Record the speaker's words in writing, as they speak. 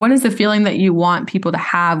What is the feeling that you want people to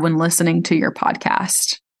have when listening to your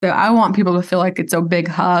podcast? So I want people to feel like it's a big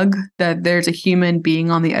hug, that there's a human being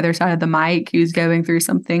on the other side of the mic who's going through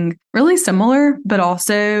something really similar, but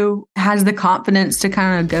also has the confidence to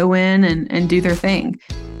kind of go in and do their thing.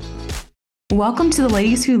 Welcome to the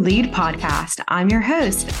Ladies Who Lead podcast. I'm your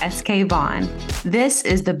host, SK Vaughn. This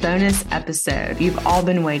is the bonus episode you've all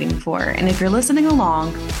been waiting for. And if you're listening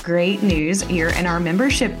along, great news, you're in our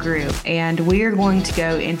membership group. And we are going to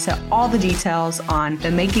go into all the details on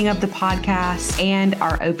the making of the podcast and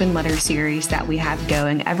our open letter series that we have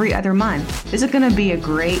going every other month. This is going to be a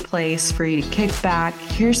great place for you to kick back,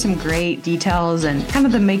 hear some great details and kind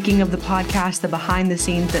of the making of the podcast, the behind the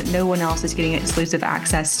scenes that no one else is getting exclusive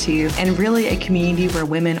access to, and really a community where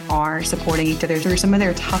women are supporting each other through some of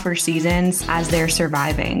their tougher seasons as they're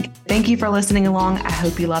surviving. Thank you for listening along. I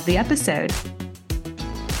hope you love the episode.